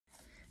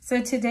So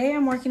today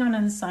I'm working on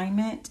an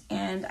assignment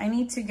and I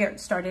need to get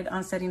started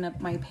on setting up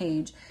my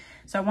page.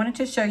 So I wanted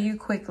to show you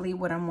quickly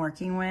what I'm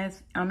working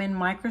with. I'm in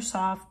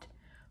Microsoft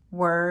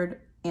Word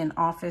in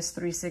Office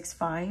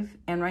 365,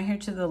 and right here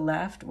to the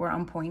left where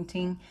I'm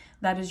pointing,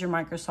 that is your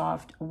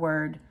Microsoft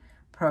Word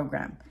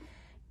program.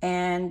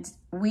 And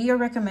we are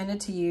recommended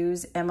to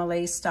use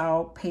MLA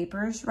style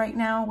papers right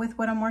now with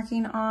what I'm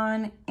working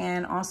on.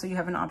 And also you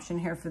have an option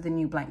here for the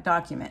new blank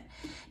document.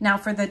 Now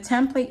for the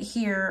template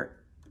here,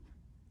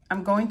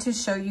 I'm going to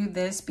show you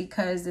this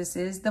because this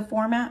is the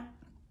format.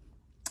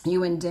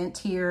 You indent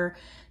here,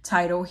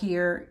 title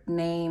here,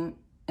 name,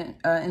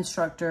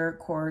 instructor,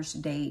 course,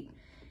 date,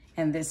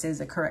 and this is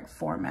a correct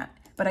format.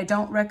 But I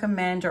don't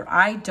recommend, or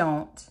I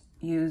don't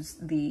use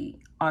the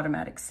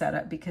automatic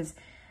setup because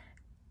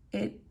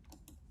it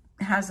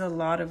has a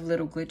lot of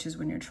little glitches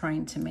when you're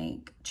trying to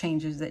make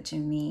changes that you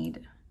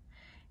need.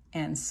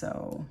 And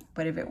so,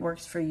 but if it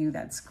works for you,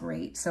 that's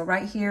great. So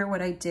right here,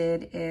 what I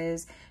did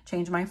is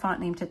change my font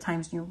name to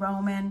Times New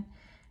Roman,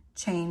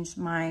 change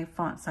my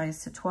font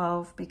size to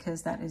 12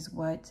 because that is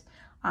what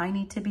I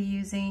need to be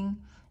using.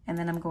 And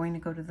then I'm going to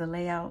go to the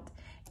layout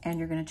and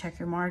you're going to check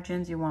your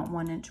margins. You want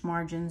 1-inch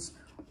margins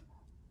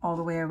all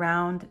the way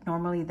around.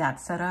 Normally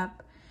that's set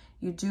up.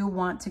 You do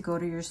want to go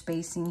to your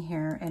spacing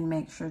here and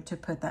make sure to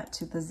put that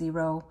to the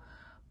 0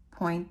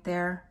 point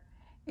there.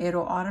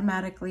 It'll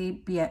automatically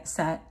be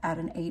set at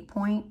an 8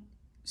 point.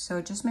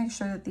 So just make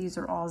sure that these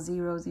are all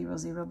 0, 0,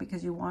 0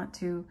 because you want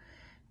to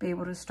be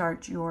able to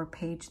start your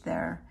page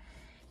there.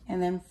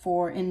 And then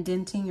for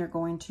indenting, you're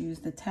going to use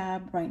the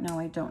tab. Right now,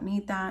 I don't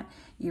need that.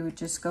 You would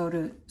just go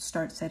to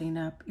start setting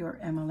up your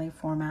MLA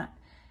format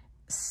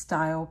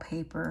style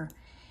paper.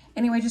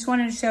 Anyway, just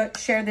wanted to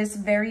share this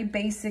very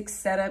basic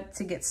setup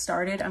to get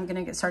started. I'm going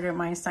to get started on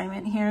my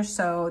assignment here.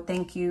 So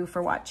thank you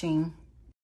for watching.